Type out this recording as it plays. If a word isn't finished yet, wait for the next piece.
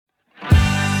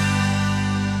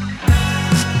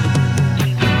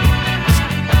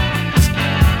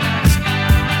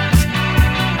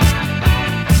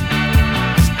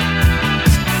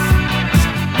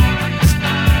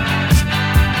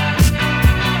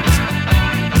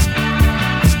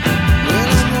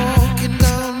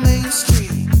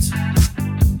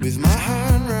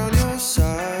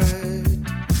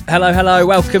Hello.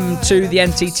 Welcome to the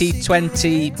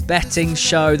NTT20 betting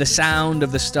show, the sound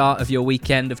of the start of your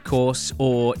weekend, of course,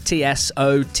 or TSOYW,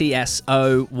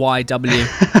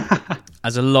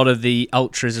 as a lot of the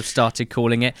ultras have started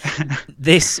calling it.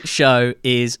 This show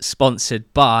is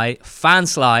sponsored by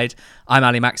Fanslide. I'm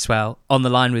Ali Maxwell. On the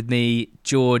line with me,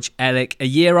 George Ellick, a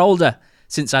year older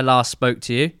since I last spoke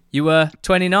to you. You were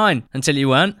 29 until you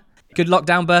weren't. Good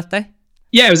lockdown birthday?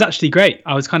 Yeah, it was actually great.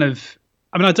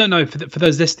 I don't know, for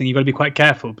those listening, you've got to be quite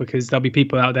careful because there'll be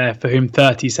people out there for whom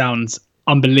 30 sounds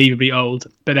unbelievably old,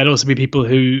 but there'll also be people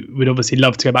who would obviously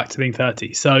love to go back to being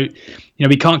 30. So,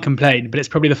 we can't complain, but it's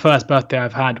probably the first birthday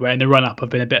I've had where in the run-up I've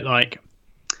been a bit like,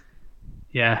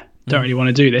 don't really want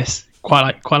to do this. Quite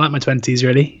like my 20s,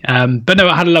 really. But no,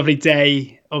 I had a lovely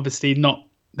day. Obviously not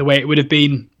the way it would have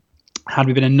been had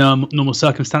we been in normal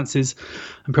circumstances.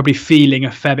 I'm probably feeling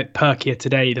a fair bit perkier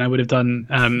today than I would have done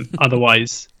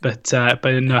otherwise. But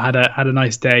no, had a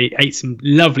nice day. Ate some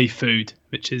lovely food,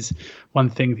 which is one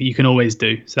thing that you can always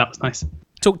do. So that was nice.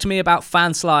 Talk to me about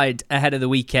Fanslide ahead of the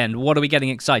weekend. What are we getting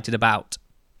excited about?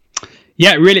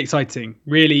 Yeah, really exciting.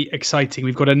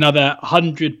 We've got another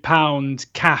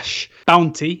 £100 cash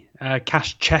bounty,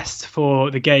 cash chest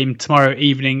for the game tomorrow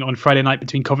evening on Friday night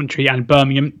between Coventry and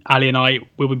Birmingham. Ali and I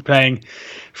will be playing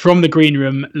from the green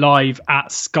room live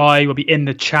at Sky. We'll be in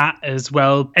the chat as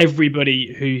well.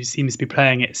 Everybody who seems to be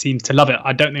playing it seems to love it.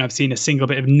 I don't think I've seen a single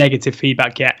bit of negative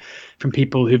feedback yet from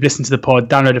people who've listened to the pod,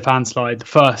 downloaded Fanslide, the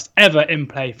first ever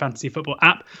in-play fantasy football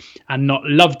app, and not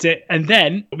loved it. And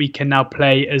then we can now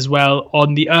play as well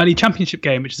on the early championship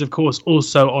game, which is of course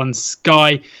also on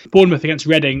Sky. Bournemouth against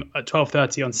Reading at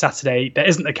 12:30 on Saturday. There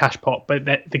isn't a cash pot, but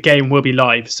the game will be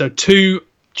live. So 2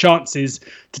 chances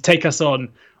to take us on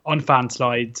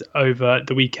Fanslide over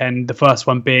the weekend. The first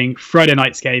one being Friday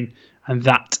night's game, and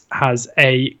that has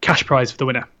a cash prize for the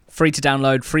winner. Free to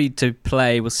download, free to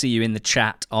play. We'll see you in the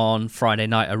chat on Friday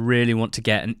night. I really want to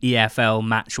get an EFL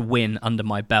match win under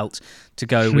my belt to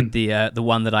go with the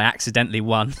one that I accidentally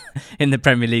won in the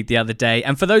Premier League the other day.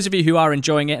 And for those of you who are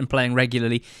enjoying it and playing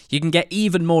regularly, you can get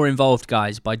even more involved,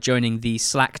 guys, by joining the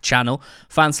Slack channel.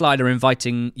 Fanslide are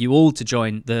inviting you all to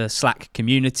join the Slack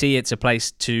community. It's a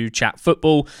place to chat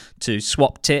football, to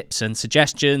swap tips and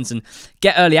suggestions, and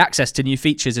get early access to new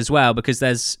features as well, because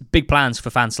there's big plans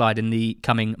for Fanslide in the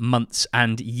coming months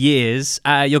and years.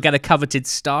 You'll get a coveted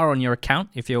star on your account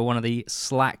if you're one of the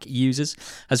Slack users,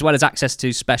 as well as access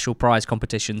to special prize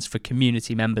competitions for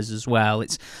community members as well.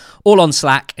 It's all on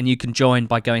Slack, and you can join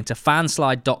by going to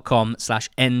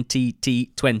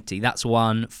fanslide.com/NTT20. That's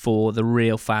one for the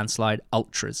real Fanslide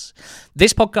ultras.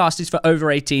 This podcast is for over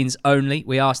 18s only.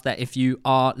 We ask that if you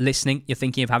are listening, you're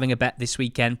thinking of having a bet this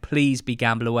weekend, please be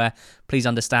gamble aware. Please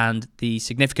understand the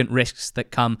significant risks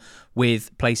that come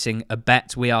with placing a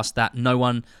bet. We ask that no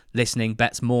one listening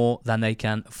bets more than they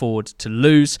can afford to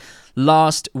lose.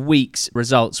 Last week's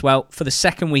results. Well, for the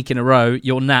second week in a row,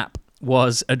 your nap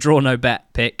was a draw no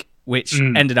bet pick, which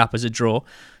ended up as a draw.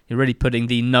 You're really putting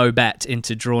the no bet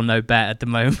into draw no bet at the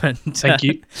moment. Thank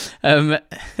you.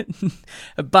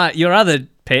 But your other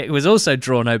pick was also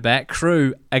draw no bet.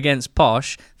 Crew against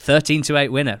Posh, 13-8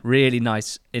 winner. Really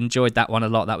nice. Enjoyed that one a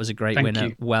lot. That was a great winner.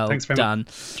 You. Well Thanks very done.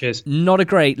 Much. Cheers. Not a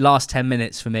great last 10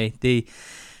 minutes for me. The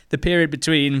period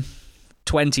between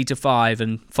 20-5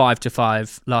 and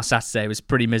 5-5 last Saturday was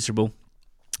pretty miserable.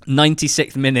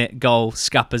 96th minute goal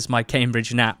scuppers my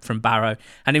Cambridge nap from Barrow.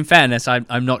 And in fairness,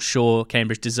 I'm not sure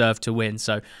Cambridge deserved to win,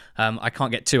 so I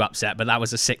can't get too upset, but that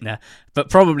was a sickener. But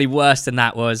probably worse than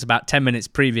that was about 10 minutes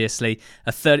previously,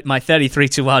 my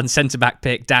 33-1 centre-back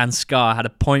pick, Dan Scarr, had a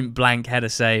point-blank header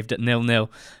saved at 0-0.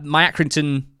 My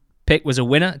Accrington pick was a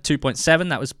winner, 2.7.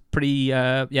 That was pretty,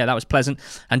 that was pleasant.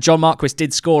 And John Marquis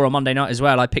did score on Monday night as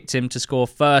well. I picked him to score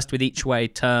first with each way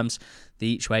terms. The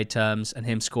each way terms and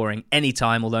him scoring any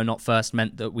time, although not first,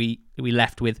 meant that we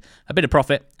left with a bit of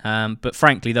profit. But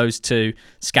frankly, those two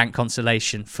scant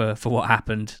consolation for what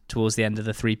happened towards the end of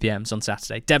the 3 p.m.s on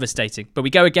Saturday. Devastating. But we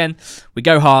go again. We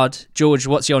go hard. George,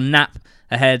 what's your nap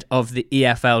ahead of the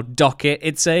EFL docket?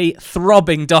 It's a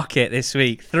throbbing docket this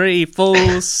week. 3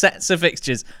 full sets of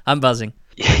fixtures. I'm buzzing.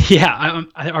 Yeah,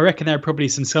 I reckon there are probably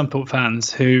some Scunthorpe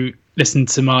fans who listened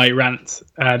to my rant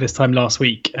this time last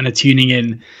week and are tuning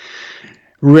in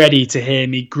ready to hear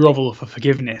me grovel for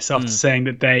forgiveness after saying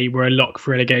that they were a lock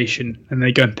for relegation and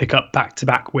they go and pick up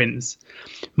back-to-back wins.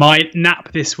 My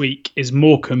nap this week is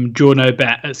Morecambe draw no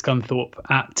bet at Scunthorpe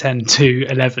at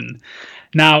 10-11.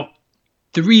 Now,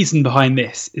 the reason behind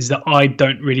this is that I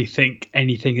don't really think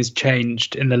anything has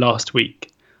changed in the last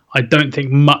week. I don't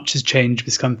think much has changed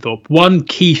with Scunthorpe. One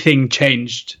key thing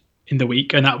changed in the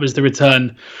week, and that was the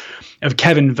return of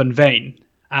Kevin Van Veen.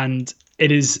 And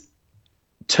it is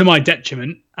to my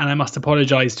detriment, and I must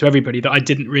apologise to everybody that I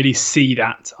didn't really see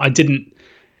that.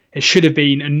 It should have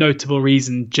been a notable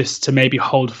reason just to maybe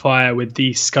hold fire with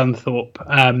the Scunthorpe,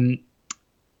 the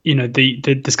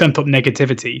Scunthorpe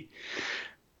negativity.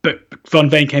 But Von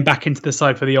Veen came back into the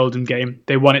side for the Oldham game.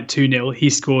 They won it 2-0. He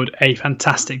scored a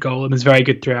fantastic goal and was very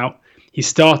good throughout. He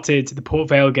started the Port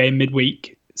Vale game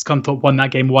midweek. Scunthorpe won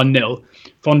that game 1-0.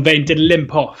 Von Veen did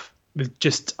limp off with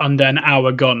just under an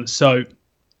hour gone. So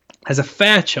there's a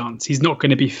fair chance he's not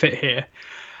going to be fit here.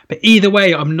 But either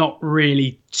way, I'm not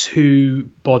really too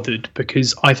bothered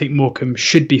because I think Morecambe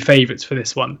should be favourites for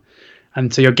this one.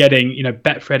 And so you're getting,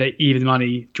 Betfred at even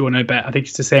money, draw no bet. I think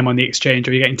it's the same on the exchange,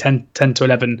 or you're getting 10 to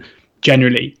 11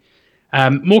 generally.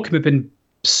 Morecambe have been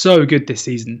so good this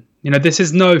season. This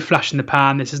is no flash in the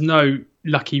pan. This is no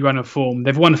lucky run of form.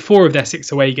 They've won 4 of their 6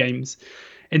 away games.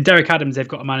 In Derek Adams, they've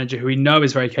got a manager who we know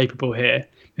is very capable here.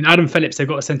 In Adam Phillips, they've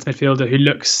got a centre midfielder who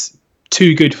looks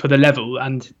too good for the level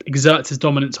and exerts his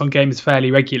dominance on games fairly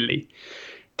regularly.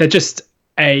 They're just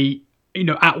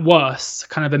at worst,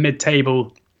 kind of a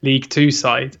mid-table League 2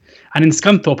 side. And in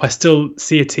Scunthorpe, I still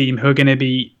see a team who are going to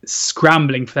be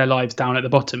scrambling for their lives down at the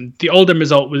bottom. The Oldham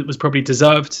result was probably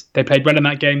deserved. They played well in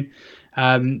that game.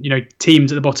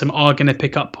 Teams at the bottom are going to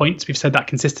pick up points. We've said that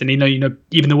consistently.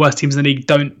 Even the worst teams in the league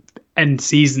don't end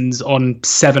seasons on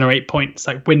 7 or 8 points.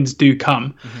 Like, wins do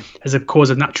come as a cause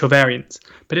of natural variance.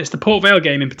 But it's the Port Vale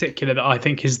game in particular that I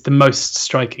think is the most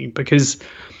striking, because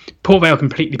Port Vale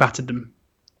completely battered them.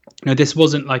 This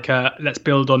wasn't like a let's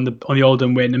build on the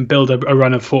Oldham win and build a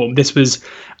run of form. This was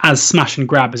as smash and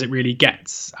grab as it really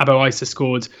gets. Abo Isa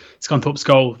scored Scunthorpe's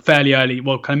goal fairly early,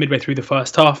 kind of midway through the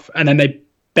first half, and then they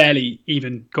barely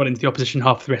even got into the opposition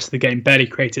half of the rest of the game, barely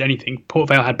created anything. Port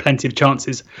Vale had plenty of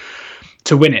chances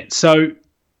to win it. So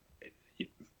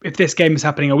if this game was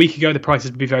happening a week ago, the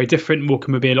prices would be very different.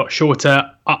 Morecambe would be a lot shorter.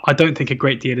 I don't think a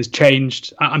great deal has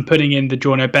changed. I'm putting in the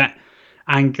draw no bet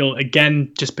angle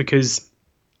again, just because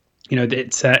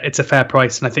it's a fair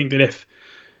price, and I think that if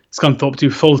Scunthorpe do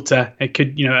falter, it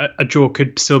could, a draw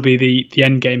could still be the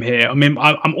end game here. I mean,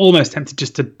 I'm almost tempted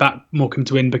just to back Morecambe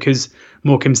to win, because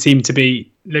Morecambe seem to be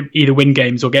either win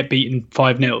games or get beaten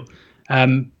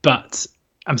 5-0. But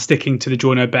I'm sticking to the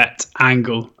draw no bet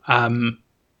angle, and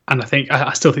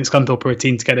I still think Scunthorpe are a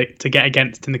team to get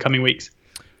against in the coming weeks.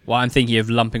 Well, I'm thinking of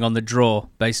lumping on the draw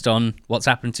based on what's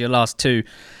happened to your last 2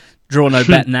 draw no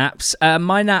bet naps.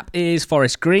 My nap is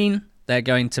Forest Green. They're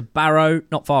going to Barrow,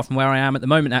 not far from where I am at the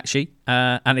moment, actually.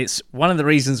 And it's one of the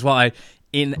reasons why,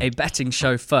 in a betting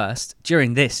show first,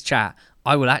 during this chat,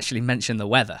 I will actually mention the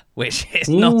weather, which is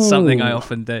not something I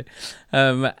often do.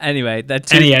 Anyway,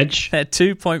 any edge? They're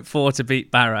 2.4 to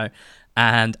beat Barrow,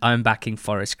 and I'm backing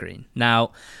Forest Green.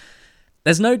 Now,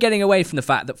 there's no getting away from the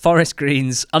fact that Forest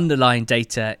Green's underlying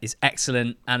data is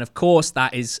excellent, and of course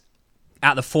that is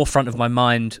at the forefront of my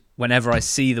mind whenever I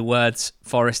see the words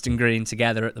Forest and Green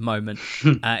together at the moment.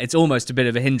 It's almost a bit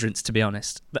of a hindrance, to be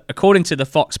honest. But according to the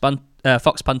Fox Punter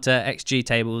XG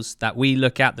tables that we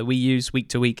look at, that we use week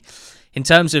to week, in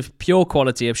terms of pure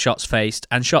quality of shots faced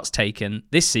and shots taken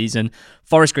this season,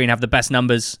 Forest Green have the best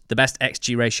numbers, the best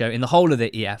XG ratio in the whole of the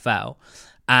EFL.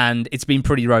 And it's been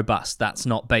pretty robust. That's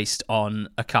not based on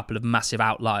a couple of massive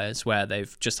outliers where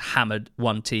they've just hammered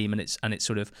one team and it's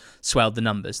sort of swelled the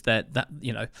numbers. Their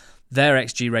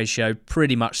XG ratio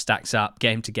pretty much stacks up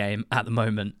game to game at the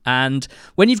moment. And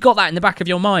when you've got that in the back of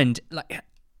your mind,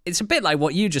 it's a bit like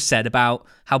what you just said about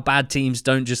how bad teams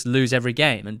don't just lose every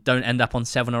game and don't end up on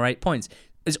 7 or 8 points.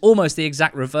 It's almost the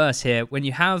exact reverse here. When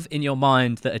you have in your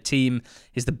mind that a team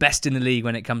is the best in the league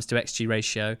when it comes to XG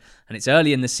ratio, and it's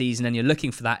early in the season and you're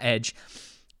looking for that edge,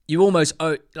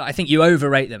 I think you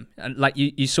overrate them. And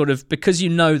you sort of, because you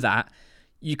know that,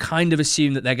 you kind of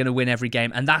assume that they're going to win every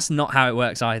game, and that's not how it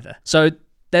works either. So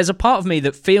there's a part of me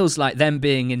that feels like them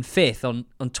being in 5th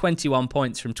on 21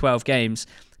 points from 12 games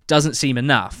doesn't seem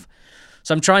enough.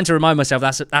 So I'm trying to remind myself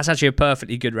that's actually a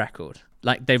perfectly good record.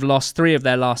 Like, they've lost 3 of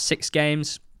their last 6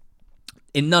 games.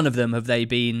 In none of them have they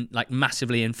been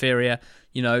massively inferior.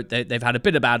 They've had a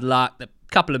bit of bad luck, a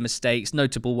couple of mistakes,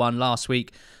 notable one last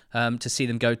week to see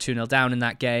them go 2-0 down in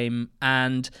that game.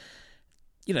 And,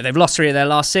 they've lost 3 of their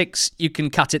last 6. You can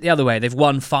cut it the other way. They've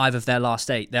won 5 of their last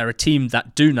 8. They're a team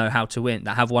that do know how to win,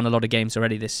 that have won a lot of games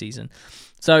already this season.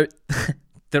 So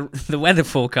the weather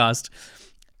forecast,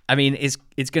 I mean, it's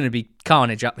going to be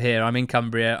carnage up here. I'm in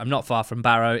Cumbria. I'm not far from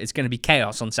Barrow. It's going to be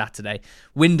chaos on Saturday.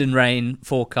 Wind and rain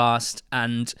forecast,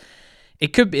 and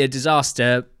it could be a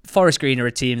disaster. Forest Green are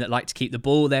a team that like to keep the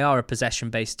ball. They are a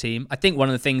possession-based team. I think one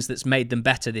of the things that's made them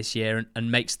better this year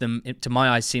and makes them, to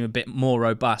my eyes, seem a bit more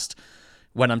robust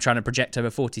when I'm trying to project over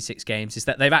 46 games is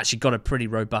that they've actually got a pretty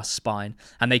robust spine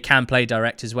and they can play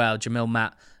direct as well. Jamil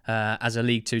Matt, as a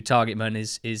League Two targetman,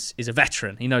 is a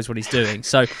veteran. He knows what he's doing.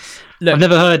 So, look, I've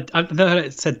never heard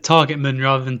it said targetman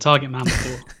rather than target man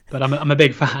before, but I'm a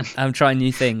big fan. I'm trying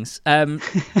new things.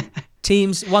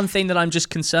 Teams, one thing that I'm just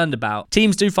concerned about,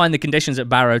 teams do find the conditions at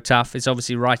Barrow tough. It's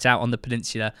obviously right out on the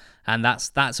peninsula, and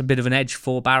that's a bit of an edge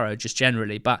for Barrow just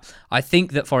generally. But I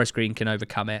think that Forest Green can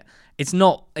overcome it. It's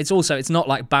not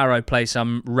like Barrow play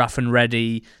some rough and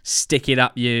ready, stick it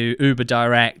up you, uber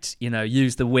direct,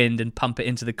 use the wind and pump it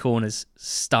into the corners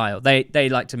style. They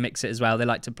like to mix it as well. They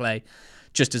like to play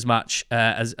just as much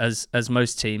as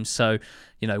most teams. So,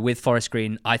 with Forest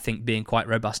Green, I think being quite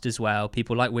robust as well.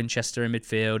 People like Winchester in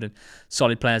midfield and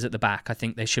solid players at the back. I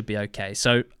think they should be okay.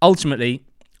 So ultimately,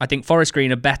 I think Forest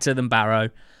Green are better than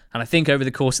Barrow. And I think over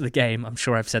the course of the game, I'm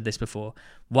sure I've said this before,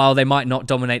 while they might not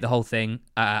dominate the whole thing,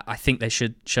 I think they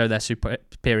should show their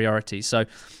superiority. So,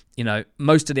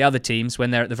 most of the other teams,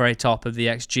 when they're at the very top of the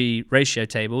XG ratio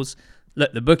tables,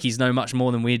 look, the bookies know much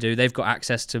more than we do. They've got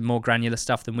access to more granular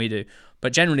stuff than we do.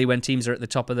 But generally, when teams are at the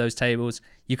top of those tables,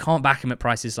 you can't back them at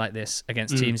prices like this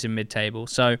against teams in mid-table.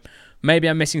 So maybe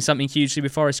I'm missing something hugely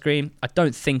with Forest Green. I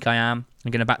don't think I am.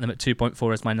 I'm going to back them at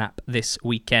 2.4 as my nap this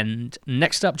weekend.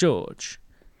 Next up, George.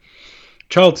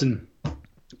 Charlton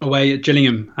away at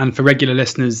Gillingham. And for regular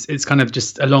listeners, it's kind of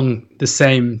just along the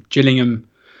same Gillingham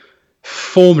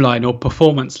form line or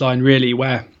performance line, really,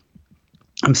 where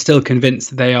I'm still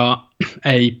convinced they are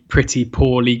a pretty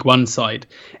poor League One side.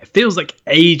 It feels like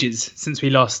ages since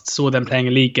we last saw them playing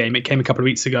a league game. It came a couple of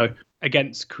weeks ago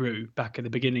against Crewe back at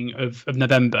the beginning of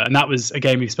November. And that was a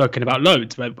game we've spoken about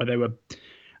loads, where they were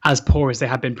as poor as they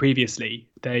had been previously.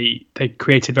 They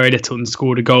created very little and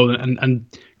scored a goal, and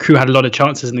Crewe had a lot of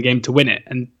chances in the game to win it.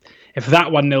 And if that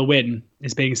 1-0 win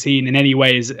is being seen in any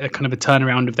way as a kind of a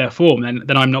turnaround of their form,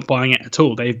 then I'm not buying it at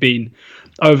all. They've been,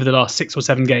 over the last 6 or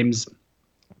 7 games,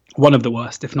 one of the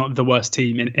worst, if not the worst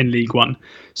team in League One.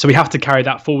 So we have to carry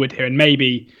that forward here. And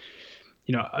maybe,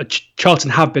 Charlton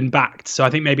have been backed. So I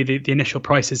think maybe the initial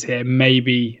prices here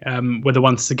maybe were the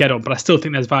ones to get on. But I still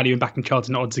think there's value in backing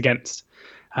Charlton odds against.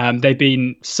 They've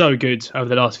been so good over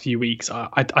the last few weeks.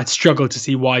 I'd struggle to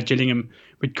see why Gillingham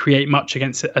would create much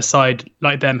against a side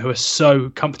like them who are so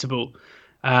comfortable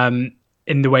in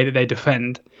the way that they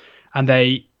defend.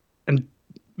 And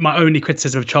my only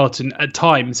criticism of Charlton at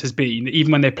times has been that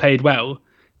even when they played well,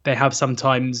 they have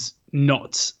sometimes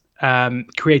not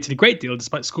created a great deal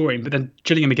despite scoring. But then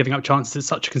Gillingham are giving up chances at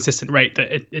such a consistent rate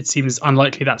that it seems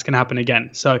unlikely that's going to happen again.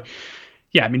 So,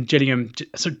 yeah, I mean,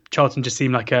 Charlton just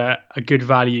seem like a good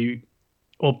value,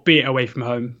 albeit away from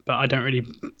home. But I don't really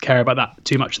care about that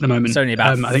too much at the moment. It's only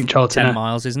about I think Charlton 10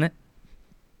 miles, isn't it?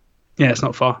 Yeah, it's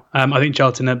not far. I think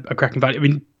Charlton are cracking value. I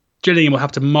mean, Gillingham will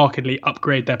have to markedly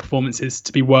upgrade their performances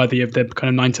to be worthy of the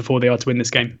kind of 9-4 they are to win this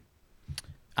game.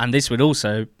 And this would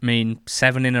also mean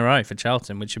 7 in a row for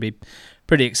Charlton, which would be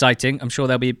pretty exciting. I'm sure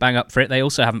they'll be bang up for it. They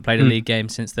also haven't played a league game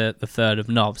since the 3rd of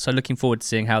Nov. So looking forward to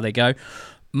seeing how they go.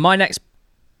 My next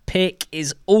pick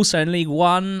is also in League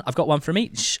One. I've got one from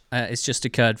each. It's just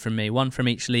occurred from me. One from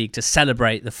each league to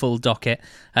celebrate the full docket.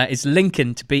 It's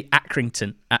Lincoln to beat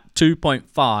Accrington at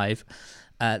 2.5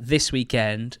 this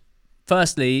weekend.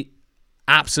 Firstly,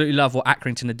 absolutely love what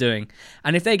Accrington are doing.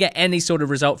 And if they get any sort of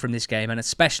result from this game, and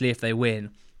especially if they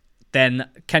win, then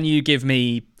can you give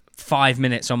me 5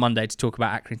 minutes on Monday to talk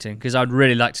about Accrington? Because I'd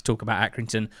really like to talk about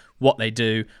Accrington, what they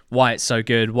do, why it's so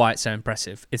good, why it's so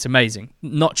impressive. It's amazing.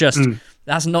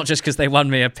 That's not just because they won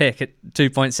me a pick at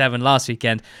 2.7 last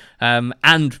weekend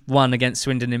and won against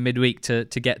Swindon in midweek to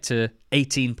get to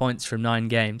 18 points from 9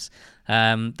 games.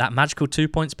 That magical 2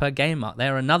 points per game mark.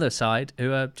 They're another side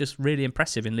who are just really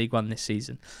impressive in League One this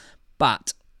season.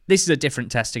 But this is a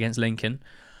different test against Lincoln.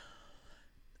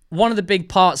 One of the big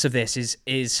parts of this is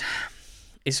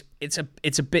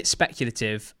it's a bit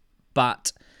speculative,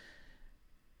 but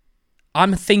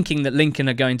I'm thinking that Lincoln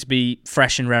are going to be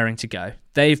fresh and raring to go.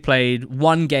 They've played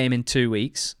 1 game in 2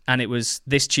 weeks, and it was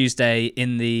this Tuesday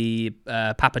in the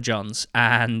Papa John's,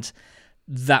 and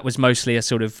that was mostly a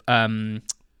sort of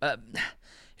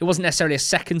it wasn't necessarily a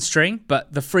second string,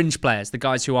 but the fringe players, the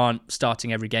guys who aren't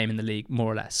starting every game in the league,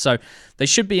 more or less. So they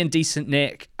should be in decent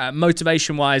nick.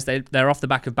 Motivation-wise, they're off the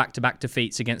back of back-to-back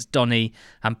defeats against Donny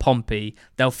and Pompey.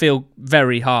 They'll feel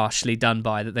very harshly done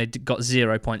by that they got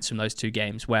 0 points from those 2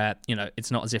 games, where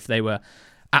it's not as if they were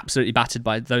absolutely battered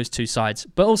by those 2 sides.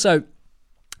 But also,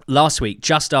 last week,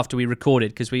 just after we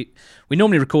recorded, because we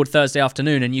normally record Thursday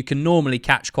afternoon, and you can normally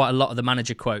catch quite a lot of the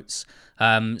manager quotes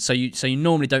So you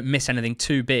normally don't miss anything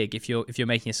too big if you're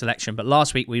making a selection. But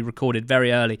last week we recorded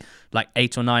very early, like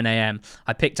 8 or 9 a.m.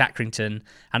 I picked Accrington,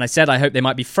 and I said I hope they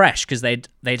might be fresh because they'd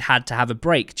had to have a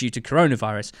break due to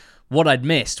coronavirus. What I'd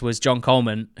missed was John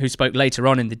Coleman, who spoke later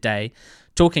on in the day,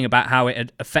 talking about how it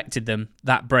had affected them,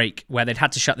 that break, where they'd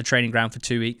had to shut the training ground for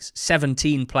 2 weeks.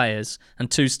 17 players and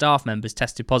 2 staff members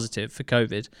tested positive for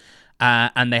COVID.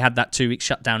 And they had that 2-week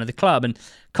shutdown of the club. And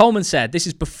Coleman said this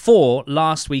is before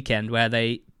last weekend where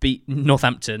they beat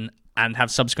Northampton and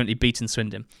have subsequently beaten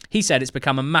Swindon. He said it's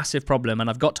become a massive problem and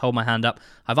I've got to hold my hand up.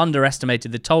 I've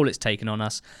underestimated the toll it's taken on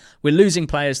us. We're losing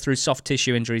players through soft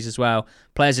tissue injuries as well.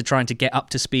 Players are trying to get up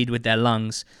to speed with their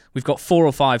lungs. We've got 4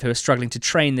 or 5 who are struggling to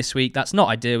train this week. That's not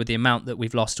ideal with the amount that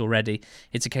we've lost already.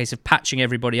 It's a case of patching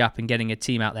everybody up and getting a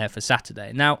team out there for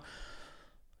Saturday. Now,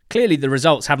 clearly the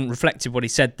results haven't reflected what he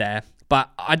said there, but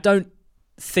I don't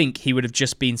think he would have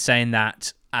just been saying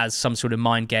that as some sort of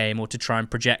mind game or to try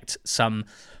and project some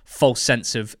false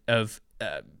sense of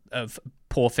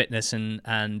poor fitness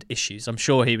and issues. I'm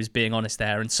sure he was being honest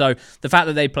there. And so the fact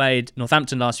that they played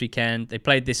Northampton last weekend, they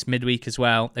played this midweek as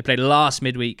well, they played last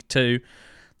midweek too,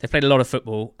 they played a lot of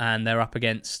football and they're up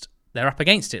against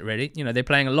it really. You know, they're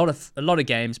playing a lot of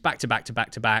games back to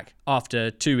back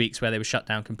after 2 weeks where they were shut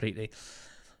down completely.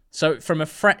 So from a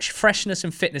freshness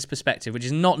and fitness perspective, which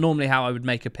is not normally how I would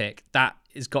make a pick, that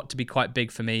has got to be quite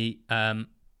big for me.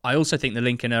 I also think the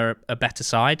Lincoln are a better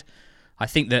side. I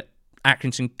think that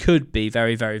Accrington could be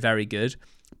very, very, very good.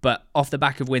 But off the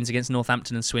back of wins against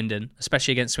Northampton and Swindon,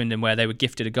 especially against Swindon where they were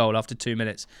gifted a goal after 2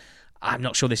 minutes, I'm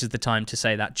not sure this is the time to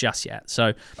say that just yet.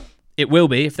 So it will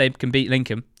be if they can beat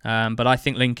Lincoln. But I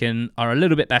think Lincoln are a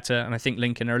little bit better, and I think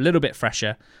Lincoln are a little bit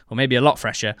fresher, or maybe a lot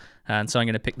fresher. And so I'm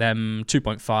going to pick them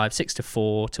 2.5,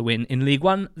 6-4 to win in League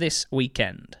One this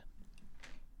weekend.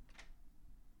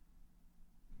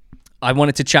 I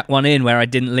wanted to chuck one in where I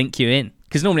didn't link you in,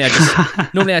 because normally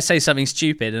I say something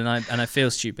stupid and I feel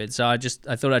stupid. So I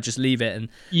thought I'd just leave it. And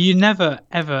you never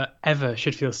ever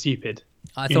should feel stupid.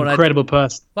 You're an incredible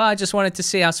person. Well, I just wanted to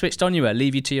see how switched on you were.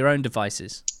 Leave you to your own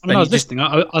devices. I mean, I was listening.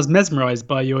 I was mesmerised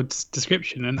by your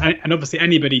description, and obviously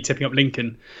anybody tipping up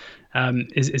Lincoln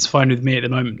is fine with me at the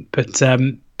moment. But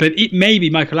maybe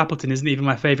Michael Appleton isn't even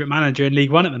my favourite manager in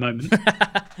League One at the moment.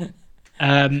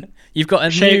 You've got a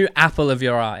new apple of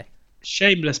your eye.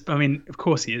 Shameless, I mean, of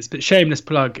course he is, but shameless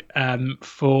plug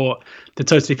for the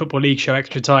Totally Football League show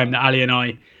Extra Time that Ali and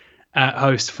I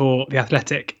host for The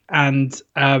Athletic. And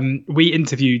we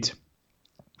interviewed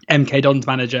MK Dons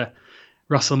manager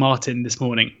Russell Martin this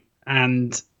morning.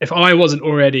 And if I wasn't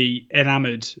already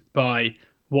enamoured by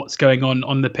what's going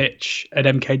on the pitch at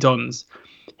MK Dons,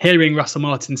 hearing Russell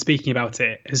Martin speaking about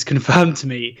it has confirmed to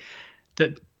me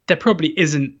that there probably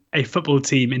isn't a football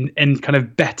team in kind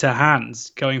of better hands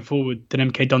going forward than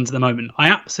MK Dons at the moment.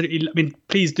 I mean,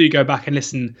 please do go back and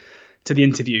listen to the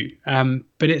interview.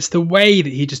 But it's the way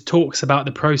that he just talks about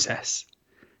the process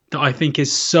that I think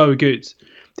is so good.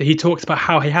 That he talks about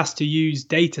how he has to use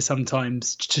data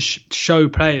sometimes to show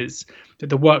players that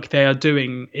the work they are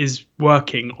doing is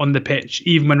working on the pitch,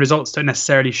 even when results don't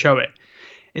necessarily show it.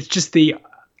 It's just the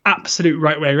absolute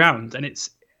right way around. And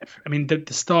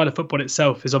the style of football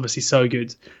itself is obviously so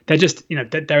good. They're just,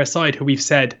 they're a side who we've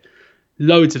said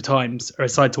loads of times are a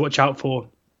side to watch out for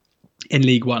in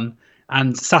League One.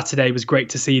 And Saturday was great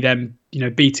to see them,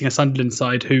 beating a Sunderland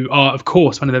side who are, of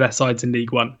course, one of the best sides in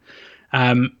League One.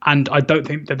 And I don't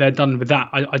think that they're done with that.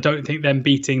 I don't think them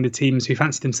beating the teams who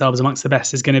fancy themselves amongst the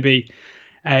best is going to be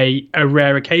a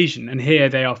rare occasion. And here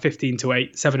they are 15-8,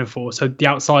 7-4. So the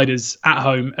outsiders at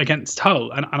home against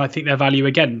Hull. And I think their value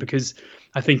again, because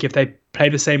I think if they play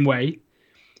the same way,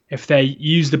 if they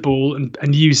use the ball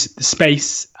and use the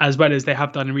space as well as they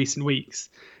have done in recent weeks,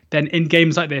 then in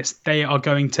games like this, they are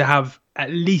going to have at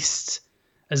least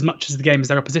as much as the game as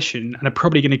their opposition and are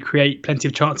probably going to create plenty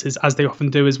of chances, as they often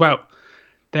do as well.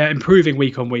 They're improving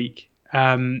week on week.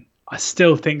 I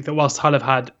still think that whilst Hull have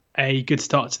had a good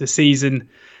start to the season,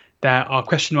 there are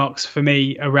question marks for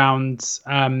me around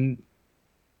the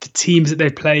teams that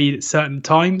they've played at certain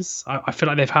times. I feel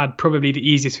like they've had probably the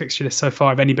easiest fixture list so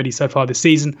far of anybody so far this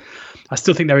season. I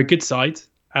still think they're a good side,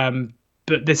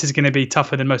 but this is going to be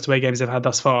tougher than most away games they've had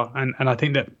thus far. And I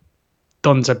think that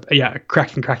Dons are a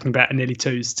cracking bet at nearly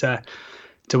twos to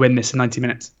win this in 90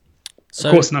 minutes. So,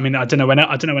 of course, I mean, I don't know when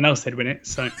else they'd win it.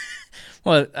 So,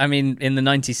 well, I mean, in the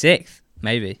 96th,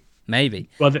 maybe.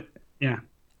 Well, yeah.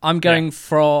 I'm going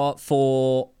for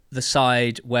the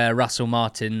side where Russell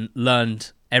Martin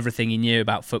learned everything he knew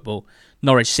about football,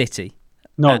 Norwich City.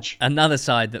 Another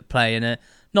side that play in a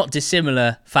not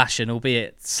dissimilar fashion,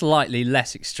 albeit slightly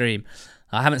less extreme.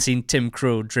 I haven't seen Tim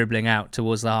Krul dribbling out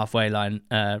towards the halfway line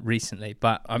recently,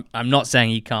 but I'm not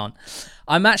saying he can't.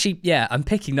 I'm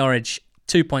picking Norwich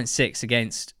 2.6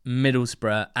 against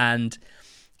Middlesbrough, and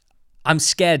I'm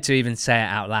scared to even say it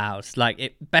out loud.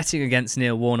 Betting against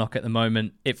Neil Warnock at the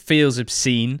moment, it feels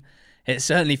obscene. It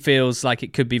certainly feels like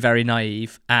it could be very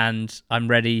naive, and I'm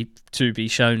ready to be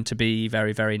shown to be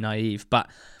very, very naive. But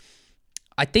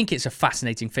I think it's a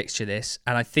fascinating fixture, this,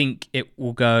 and I think it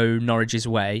will go Norwich's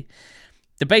way.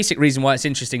 The basic reason why it's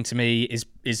interesting to me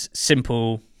is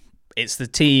simple. It's the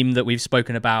team that we've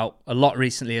spoken about a lot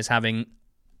recently as having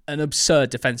an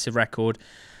absurd defensive record.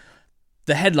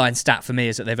 The headline stat for me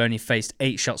is that they've only faced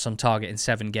 8 shots on target in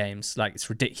 7 games. It's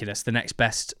ridiculous. The next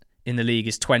best in the league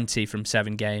is 20 from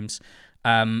 7 games.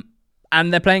 And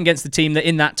they're playing against the team that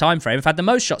in that time frame have had the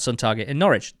most shots on target in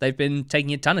Norwich. They've been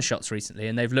taking a ton of shots recently,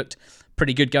 and they've looked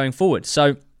pretty good going forward.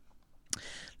 So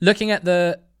looking at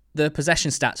the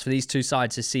possession stats for these two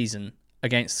sides this season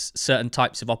against certain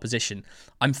types of opposition,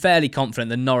 I'm fairly confident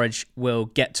that Norwich will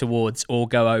get towards or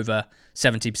go over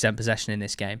 70% possession in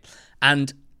this game.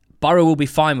 And Borough will be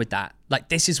fine with that.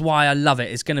 This is why I love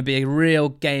it. It's going to be a real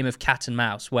game of cat and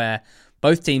mouse where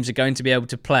both teams are going to be able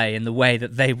to play in the way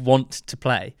that they want to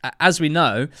play. As we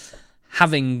know,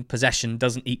 having possession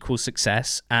doesn't equal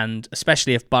success, and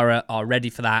especially if Borough are ready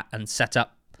for that and set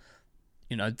up,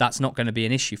 that's not going to be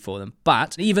an issue for them.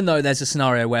 But even though there's a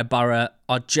scenario where Borough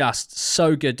are just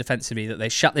so good defensively that they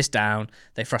shut this down,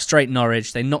 they frustrate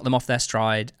Norwich, they knock them off their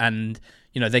stride, and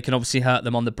they can obviously hurt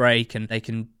them on the break, and they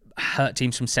can hurt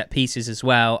teams from set pieces as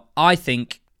well. I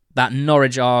think that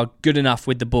Norwich are good enough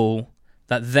with the ball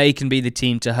that they can be the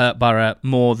team to hurt Borough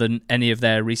more than any of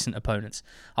their recent opponents.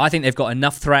 I think they've got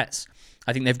enough threats.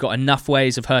 I think they've got enough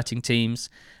ways of hurting teams.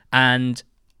 And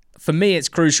for me, it's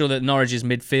crucial that Norwich's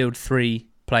midfield 3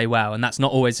 play well, and that's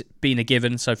not always been a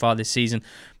given so far this season.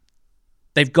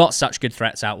 They've got such good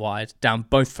threats out wide, down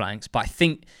both flanks, but I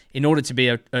think in order to be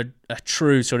a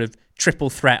true sort of triple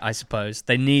threat, I suppose,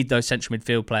 they need those central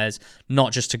midfield players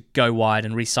not just to go wide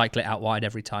and recycle it out wide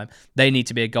every time. They need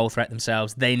to be a goal threat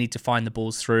themselves. They need to find the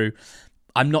balls through.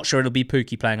 I'm not sure it'll be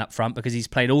Pukki playing up front because he's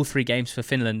played all 3 games for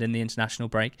Finland in the international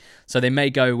break. So they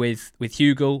may go with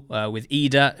Hugel, with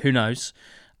Ida, who knows.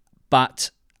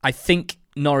 But I think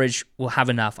Norwich will have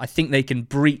enough. I think they can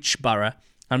breach Borough.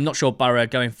 I'm not sure Borough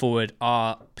going forward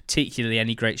are particularly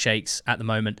any great shakes at the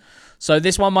moment. So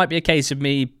this one might be a case of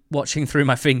me watching through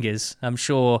my fingers. I'm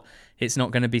sure it's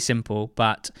not going to be simple,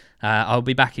 but I'll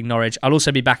be backing Norwich. I'll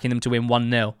also be backing them to win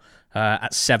 1-0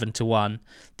 at 7-1.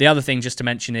 The other thing just to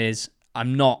mention is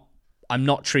I'm not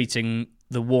treating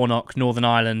the Warnock, Northern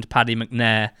Ireland, Paddy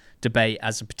McNair debate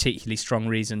as a particularly strong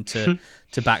reason to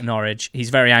back Norwich. He's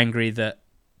very angry that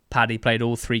Paddy played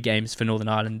all 3 games for Northern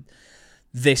Ireland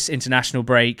this international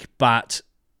break, but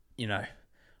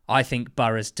I think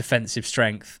Borough's defensive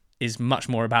strength is much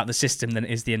more about the system than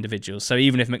it is the individuals. So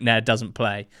even if McNair doesn't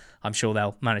play, I'm sure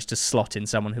they'll manage to slot in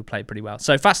someone who played pretty well.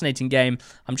 So fascinating game.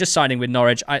 I'm just siding with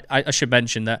Norwich. I should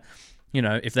mention that,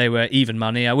 if they were even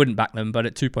money, I wouldn't back them, but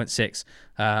at 2.6,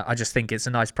 I just think it's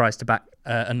a nice price to back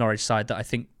a Norwich side that I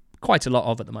think quite a lot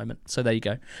of at the moment. So there you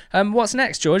go. What's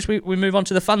next, George? We move on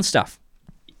to the fun stuff.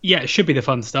 Yeah, it should be the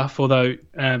fun stuff, although,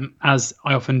 as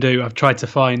I often do, I've tried to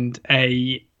find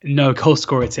a no goal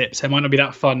scorer tip, so it might not be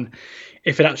that fun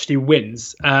if it actually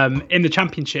wins in the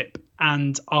Championship.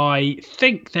 And I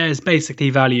think there's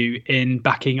basically value in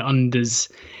backing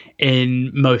unders in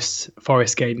most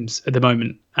Forest games at the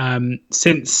moment.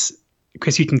 Since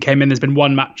Chris Hughton came in, there's been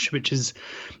one match which has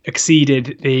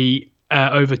exceeded the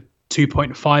over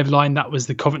 2.5 line. That was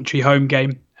the Coventry home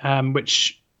game,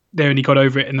 which they only got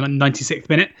over it in the 96th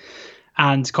minute.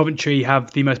 And Coventry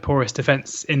have the most porous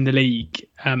defence in the league,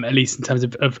 at least in terms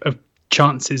of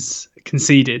chances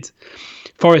conceded.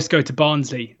 Forest go to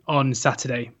Barnsley on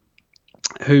Saturday,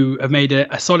 who have made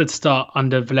a solid start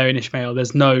under Valérien Ismaël.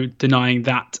 There's no denying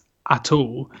that at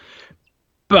all.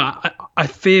 But I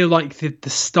feel like the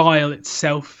style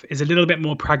itself is a little bit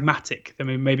more pragmatic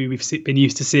than maybe we've been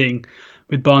used to seeing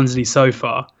with Barnsley so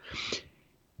far.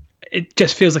 It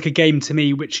just feels like a game to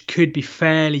me which could be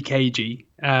fairly cagey,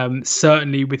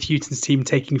 certainly with Houghton's team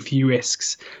taking a few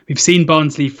risks. We've seen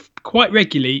Barnsley quite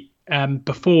regularly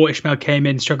before Ismaël came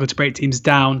in, struggled to break teams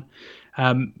down,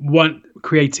 weren't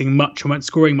creating much and weren't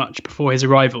scoring much before his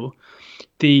arrival.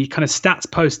 The kind of stats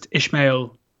post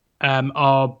Ismaël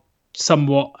are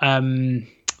somewhat,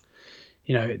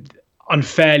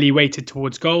 unfairly weighted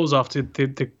towards goals after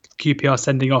the QPR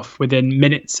sending off within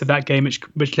minutes of that game,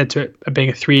 which led to it being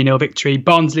a 3-0 victory.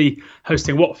 Barnsley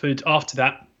hosting Watford after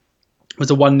that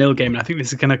was a 1-0 game, and I think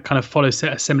this is going to kind of follow a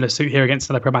similar suit here against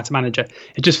another pragmatic manager.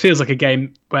 It just feels like a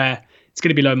game where It's going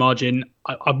to be low margin.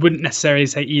 I wouldn't necessarily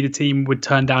say either team would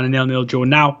turn down a 0-0 draw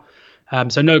now.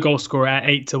 So no goal scorer at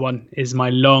 8-1 is my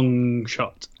long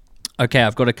shot. Okay,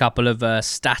 I've got a couple of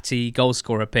statty goal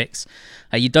scorer picks.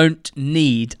 You don't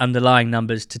need underlying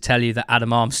numbers to tell you that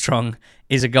Adam Armstrong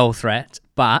is a goal threat,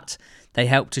 but they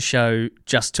help to show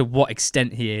just to what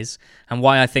extent he is and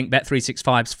why I think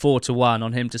Bet365's 4-1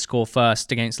 on him to score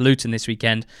first against Luton this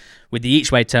weekend, with the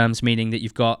each-way terms meaning that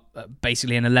you've got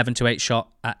basically an 11-8 shot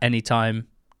at any time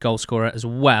goal scorer as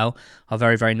well, are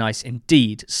very, very nice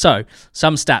indeed. So,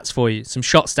 some stats for you, some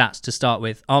shot stats to start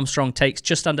with. Armstrong takes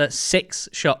just under 6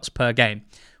 shots per game,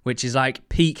 which is like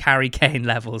peak Harry Kane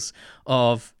levels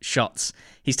of shots.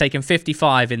 He's taken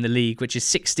 55 in the league, which is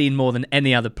 16 more than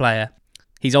any other player.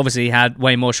 He's obviously had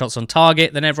way more shots on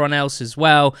target than everyone else as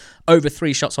well. Over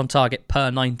 3 shots on target per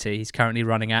 90 he's currently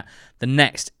running at. The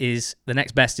next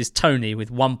best is Tony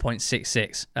with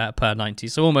 1.66 per 90.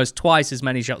 So almost twice as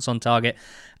many shots on target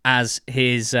as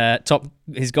his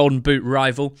Golden Boot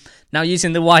rival. Now,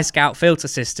 using the Y-Scout filter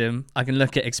system, I can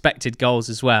look at expected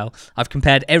goals as well. I've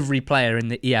compared every player in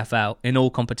the EFL in all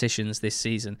competitions this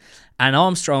season, and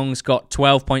Armstrong's got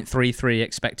 12.33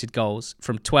 expected goals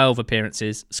from 12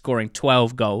 appearances, scoring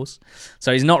 12 goals.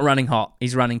 So he's not running hot.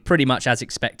 He's running pretty much as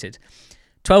expected.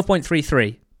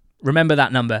 12.33. Remember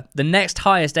that number. The next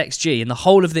highest XG in the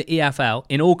whole of the EFL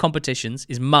in all competitions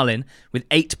is Mullin with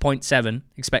 8.7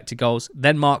 expected goals,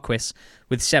 then Marquis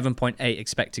with 7.8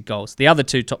 expected goals. The other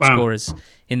two top scorers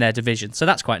in their division. So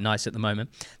that's quite nice at the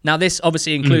moment. Now, this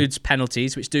obviously includes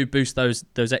penalties, which do boost those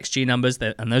XG numbers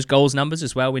and those goals numbers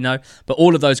as well, we know. But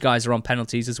all of those guys are on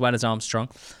penalties as well as Armstrong.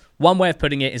 One way of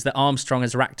putting it is that Armstrong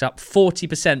has racked up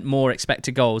 40% more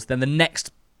expected goals than the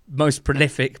next most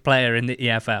prolific player in the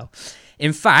EFL.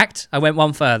 In fact, I went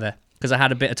one further because I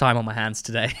had a bit of time on my hands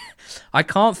today. I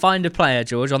can't find a player,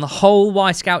 George, on the whole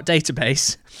Y-Scout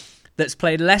database that's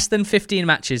played less than 15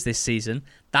 matches this season.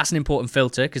 That's an important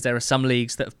filter because there are some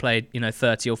leagues that have played,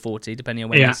 30 or 40, depending on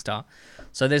when they start.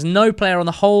 So there's no player on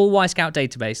the whole Y-Scout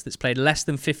database that's played less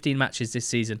than 15 matches this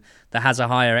season that has a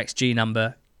higher XG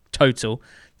number total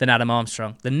than Adam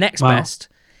Armstrong. The next best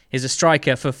is a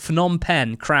striker for Phnom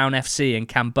Penh Crown FC in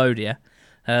Cambodia.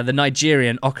 The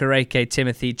Nigerian Okereke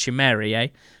Timothy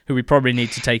Chimerie, who we probably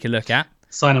need to take a look at.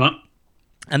 Sign him up.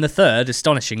 And the third,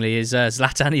 astonishingly, is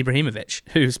Zlatan Ibrahimovic,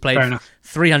 who's played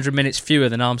 300 minutes fewer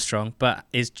than Armstrong, but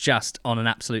is just on an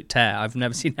absolute tear. I've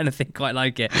never seen anything quite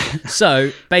like it.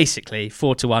 So, basically,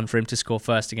 4-1 for him to score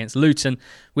first against Luton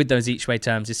with those each-way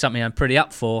terms is something I'm pretty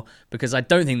up for, because I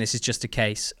don't think this is just a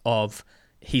case of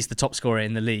he's the top scorer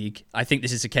in the league. I think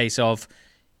this is a case of,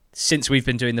 since we've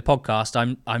been doing the podcast,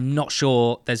 I'm not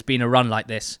sure there's been a run like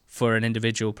this for an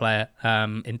individual player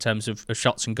in terms of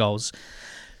shots and goals.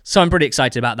 So I'm pretty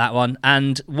excited about that one.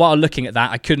 And while looking at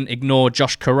that, I couldn't ignore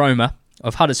Josh Koroma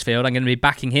of Huddersfield. I'm going to be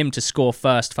backing him to score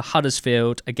first for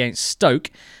Huddersfield against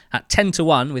Stoke at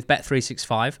 10-1 with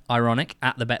Bet365. Ironic,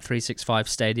 at the Bet365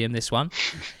 stadium, this one.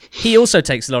 He also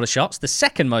takes a lot of shots, the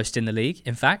second most in the league,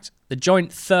 in fact. The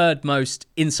joint third most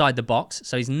inside the box,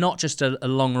 so he's not just a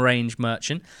long-range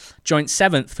merchant. Joint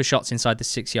seventh for shots inside the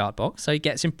 6-yard box, so he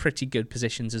gets in pretty good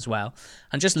positions as well.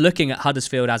 And just looking at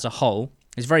Huddersfield as a whole,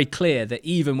 it's very clear that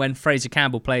even when Fraser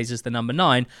Campbell plays as the number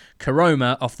 9,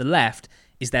 Koroma off the left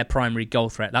is their primary goal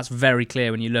threat. That's very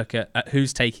clear when you look at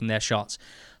who's taking their shots.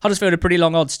 Huddersfield are pretty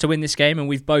long odds to win this game, and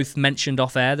we've both mentioned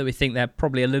off air that we think they're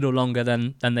probably a little longer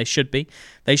than they should be.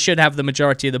 They should have the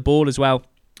majority of the ball as well.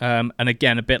 And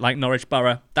again, a bit like Norwich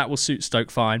Borough, that will suit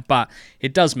Stoke fine. But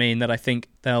it does mean that I think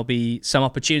there'll be some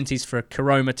opportunities for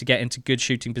Koroma to get into good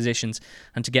shooting positions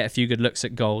and to get a few good looks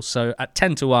at goals. So at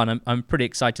 10-1, I'm pretty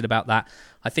excited about that.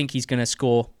 I think he's going to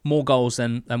score more goals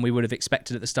than we would have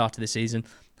expected at the start of the season.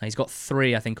 He's got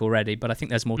 3, I think, already, but I think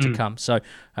there's more to come. So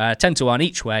 10-1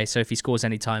 each way. So if he scores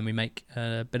any time, we make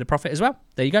a bit of profit as well.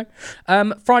 There you go.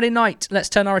 Friday night, let's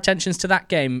turn our attentions to that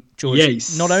game, George.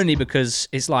 Yes. Not only because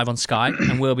it's live on Sky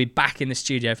and we'll be back in the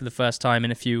studio for the first time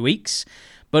in a few weeks,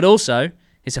 but also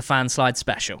it's a fan slide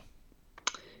special.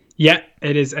 Yeah,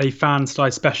 it is a fan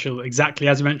slide special. Exactly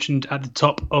as I mentioned at the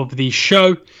top of the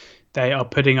show. They are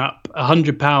putting up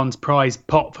 £100 prize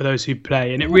pot for those who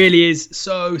play. And it really is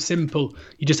so simple.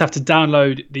 You just have to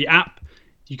download the app.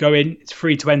 You go in, it's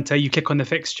free to enter. You click on the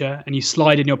fixture and you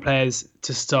slide in your players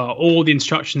to start. All the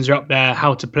instructions are up there,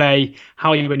 how to play,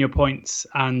 how you win your points,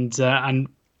 and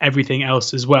everything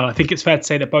else as well. I think it's fair to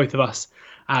say that both of us,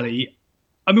 Ali,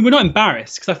 I mean, we're not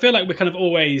embarrassed because I feel like we're kind of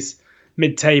always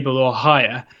mid-table or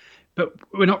higher. But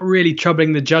we're not really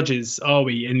troubling the judges, are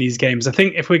we, in these games? I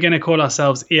think if we're going to call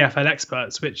ourselves EFL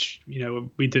experts, which,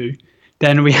 we do,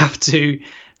 then we have to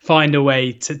find a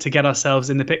way to get ourselves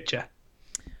in the picture.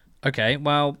 Okay,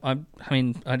 well, I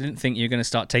mean, I didn't think you were going to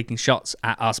start taking shots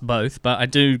at us both, but I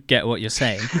do get what you're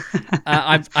saying.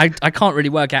 I can't really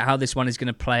work out how this one is going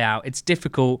to play out. It's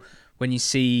difficult when you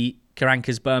see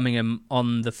Karanka's Birmingham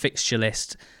on the fixture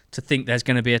list to think there's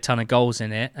going to be a ton of goals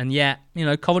in it. And yet,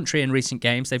 Coventry in recent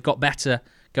games, they've got better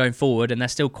going forward, and they're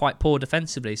still quite poor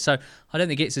defensively. So I don't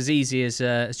think it's as easy as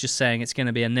just saying it's going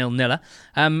to be a 0-0.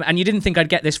 And you didn't think I'd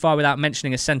get this far without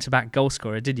mentioning a centre-back goal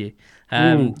scorer, did you?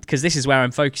 Because this is where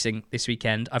I'm focusing this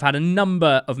weekend. I've had a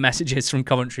number of messages from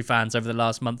Coventry fans over the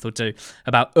last month or two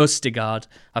about Østigard.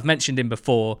 I've mentioned him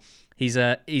before. He's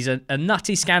a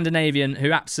nutty Scandinavian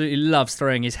who absolutely loves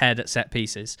throwing his head at set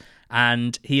pieces.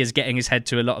 And he is getting his head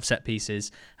to a lot of set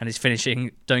pieces, and his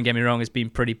finishing, don't get me wrong, has been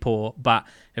pretty poor, but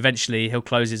eventually he'll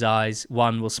close his eyes,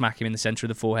 one will smack him in the centre of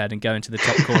the forehead and go into the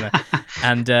top corner.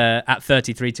 And at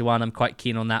 33-1, I'm quite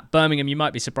keen on that. Birmingham, you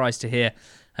might be surprised to hear,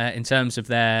 in terms of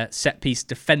their set piece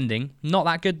defending, not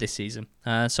that good this season.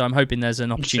 So I'm hoping there's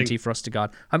an opportunity for us to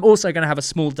guard. I'm also going to have a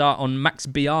small dart on Max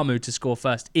Biamu to score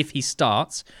first if he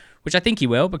starts, which I think he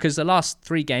will, because the last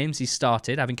 3 games he's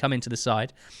started, having come into the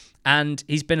side, and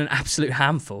he's been an absolute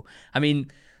handful. I mean,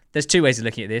 there's 2 ways of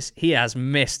looking at this. He's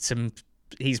missed some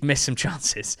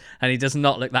chances, and he does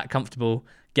not look that comfortable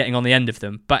getting on the end of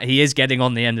them. But he is getting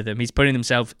on the end of them. He's putting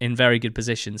himself in very good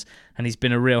positions, and he's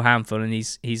been a real handful. And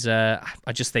he's I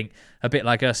just think a bit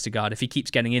like Østigard. If he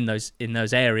keeps getting in those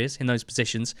areas, in those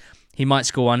positions, he might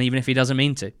score one, even if he doesn't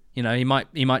mean to. He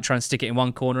might try and stick it in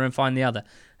one corner and find the other.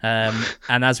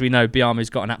 And as we know, Biamu's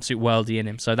got an absolute worldie in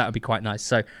him, so that would be quite nice.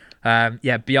 So.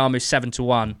 Biamu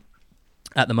 7-1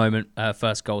 at the moment,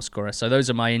 first goal scorer. So those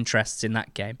are my interests in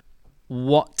that game.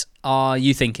 What are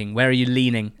you thinking? Where are you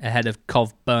leaning ahead of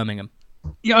Cov Birmingham?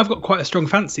 Yeah, I've got quite a strong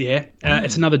fancy here.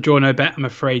 It's another draw no bet, I'm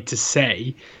afraid to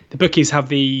say. The bookies have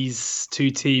these 2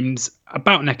 teams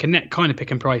about neck and neck, kind of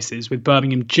picking prices, with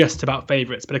Birmingham just about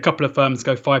favourites, but a couple of firms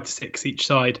go 5-6 each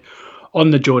side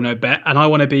on the draw no bet, and I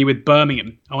want to be with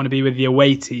Birmingham. I want to be with the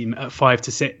away team at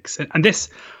 5-6, and this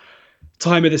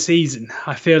time of the season,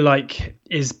 I feel like,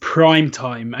 is prime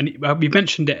time. And we've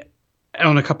mentioned it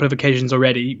on a couple of occasions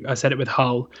already. I said it with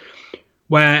Hull,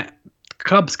 where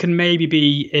clubs can maybe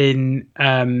be in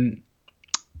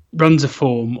runs of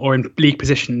form or in league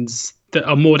positions that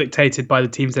are more dictated by the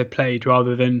teams they've played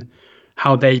rather than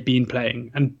how they've been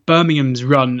playing. And Birmingham's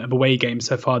run of away games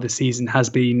so far this season has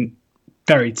been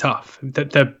very tough.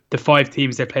 The 5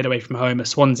 teams they've played away from home are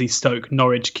Swansea, Stoke,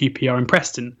 Norwich, QPR and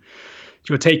Preston.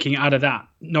 You're taking out of that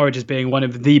Norwich as being one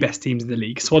of the best teams in the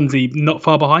league. Swansea not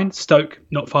far behind, Stoke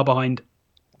not far behind,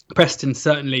 Preston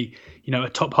certainly, a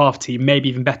top half team, maybe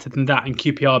even better than that, and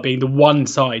QPR being the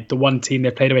one team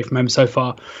they've played away from home so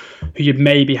far, who you'd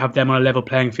maybe have them on a level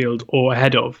playing field or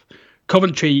ahead of.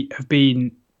 Coventry have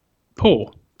been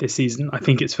poor this season. I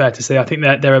think it's fair to say. I think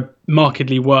they're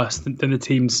markedly worse than the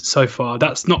teams so far.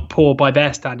 That's not poor by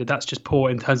their standard. That's just poor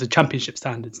in terms of championship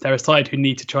standards. They're a side who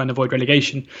need to try and avoid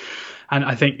relegation. And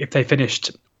I think if they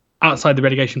finished outside the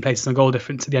relegation places on goal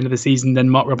difference at the end of the season, then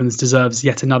Mark Robins deserves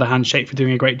yet another handshake for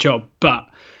doing a great job. But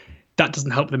that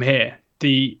doesn't help them here.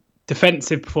 The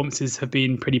defensive performances have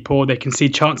been pretty poor. They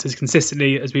concede chances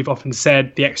consistently, as we've often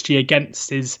said. The XG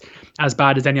against is as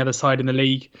bad as any other side in the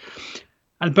league.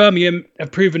 And Birmingham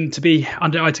have proven to be,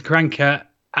 under Aitor Karanka,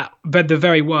 at the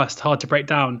very worst, hard to break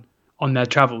down on their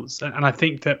travels. And I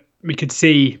think that we could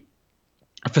see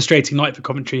a frustrating night for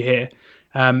Coventry here,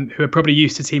 who are probably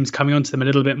used to teams coming onto them a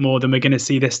little bit more than we're going to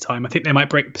see this time. I think they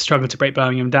might struggle to break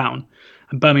Birmingham down.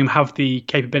 And Birmingham have the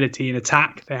capability in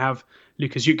attack. They have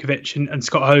Lukas Jutkovic and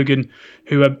Scott Hogan,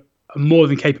 who are more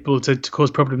than capable to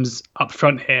cause problems up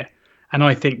front here. And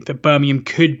I think that Birmingham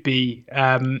could be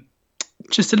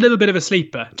just a little bit of a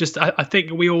sleeper. I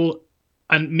think we all,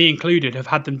 and me included, have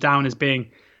had them down as being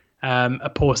a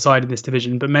poor side in this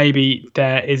division. But maybe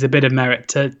there is a bit of merit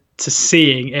to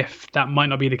seeing if that might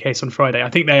not be the case on Friday. I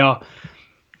think they are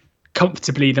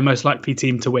comfortably the most likely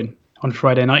team to win on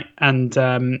Friday night. And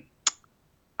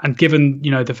given,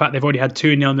 the fact they've already had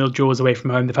 2 0-0 draws away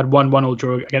from home, they've had 1-1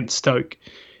 draw against Stoke.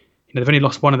 They've only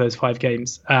lost one of those 5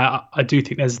 games. I do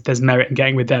think there's merit in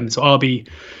getting with them. So I'll be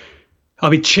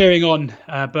cheering on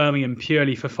Birmingham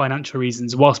purely for financial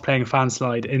reasons whilst playing a fan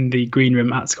slide in the green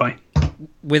room at Sky.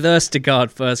 With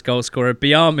Østigard first goal scorer,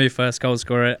 Biamu first goal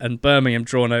scorer, and Birmingham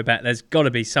draw no bet, there's got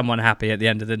to be someone happy at the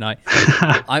end of the night.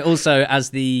 I also, as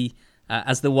the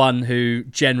one who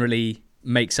generally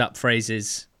makes up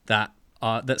phrases that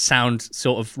sound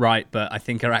sort of right, but I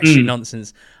think are actually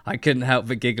nonsense, I couldn't help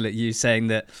but giggle at you saying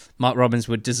that Mark Robins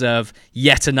would deserve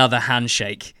yet another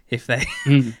handshake if they,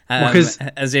 Because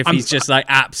as if he's just like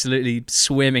absolutely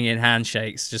swimming in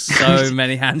handshakes. Just so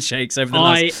many handshakes over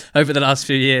the last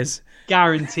few years.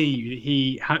 Guarantee you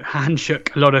he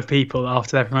handshook a lot of people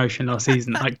after their promotion last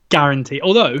season. Like guarantee.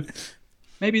 Although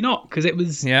maybe not, because it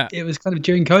was kind of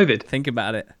during COVID. Think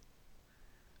about it.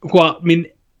 Well, I mean,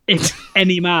 if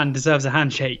any man deserves a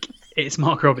handshake, it's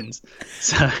Mark Robins.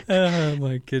 So. Oh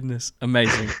my goodness,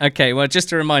 amazing. Okay, well,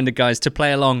 just a reminder, guys, to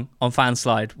play along on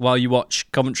Fanslide while you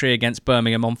watch Coventry against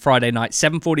Birmingham on Friday night,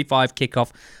 7:45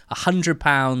 kickoff.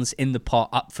 £100 in the pot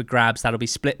up for grabs. That'll be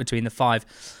split between the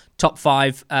top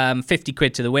five. 50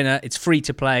 quid to the winner. It's free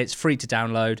to play. It's free to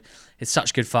download. It's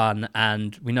such good fun,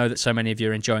 and we know that so many of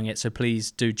you are enjoying it, so please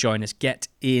do join us. Get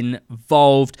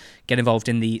involved. Get involved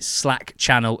in the Slack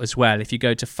channel as well. If you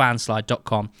go to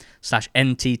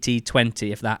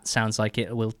fanslide.com/NTT20, if that sounds like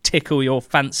it will tickle your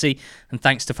fancy. And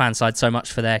thanks to Fanslide so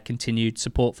much for their continued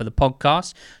support for the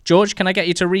podcast. George, can I get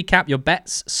you to recap your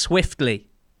bets swiftly?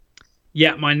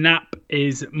 Yeah, my nap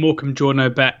is Morecambe draw no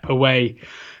bet away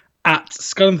at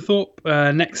Scunthorpe.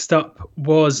 Next up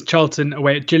was Charlton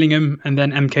away at Gillingham, and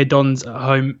then MK Dons at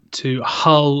home to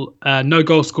Hull. No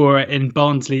goal scorer in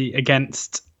Barnsley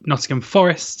against Nottingham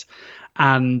Forest,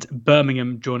 and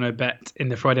Birmingham draw no bet in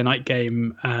the Friday night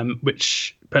game.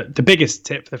 But the biggest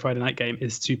tip for the Friday night game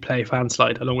is to play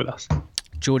Fanslide along with us.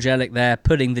 George Ellick there,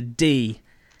 putting the D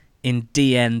in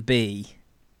DNB.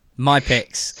 My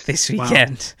picks this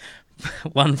weekend. Wow.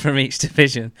 One from each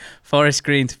division. Forest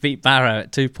Green to beat Barrow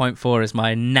at 2.4 is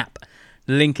my nap.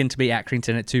 Lincoln to beat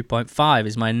Accrington at 2.5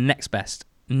 is my next best.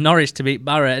 Norwich to beat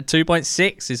Borough at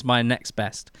 2.6 is my next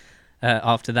best.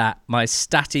 After that, my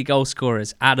statty goal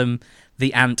scorers, Adam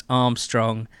the Ant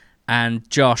Armstrong and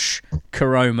Josh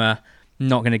Karoma.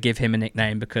 Not going to give him a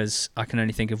nickname because I can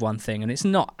only think of one thing, and it's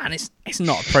not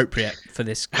appropriate for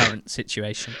this current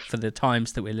situation, for the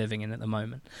times that we're living in at the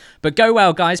moment. But go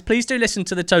well, guys. Please do listen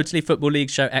to the Totally Football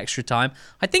League show Extra Time.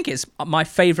 I think it's my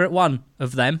favourite one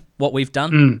of them, what we've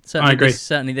done. I agree.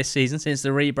 Certainly this season, since the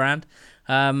rebrand.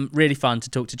 Really fun to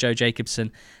talk to Joe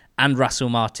Jacobson and Russell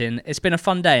Martin. It's been a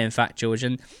fun day, in fact, George,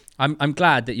 and I'm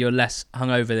glad that you're less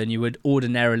hungover than you would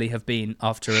ordinarily have been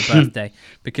after a birthday,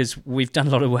 because we've done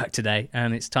a lot of work today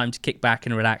and it's time to kick back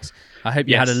and relax. I hope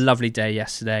you had a lovely day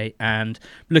yesterday, and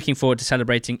looking forward to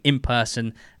celebrating in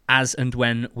person as and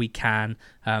when we can.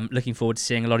 Looking forward to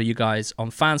seeing a lot of you guys on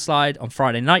Fanslide on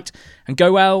Friday night. And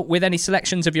go well with any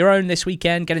selections of your own this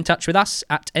weekend. Get in touch with us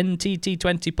at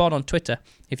NTT20pod on Twitter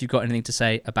if you've got anything to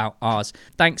say about ours.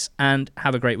 Thanks and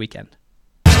have a great weekend.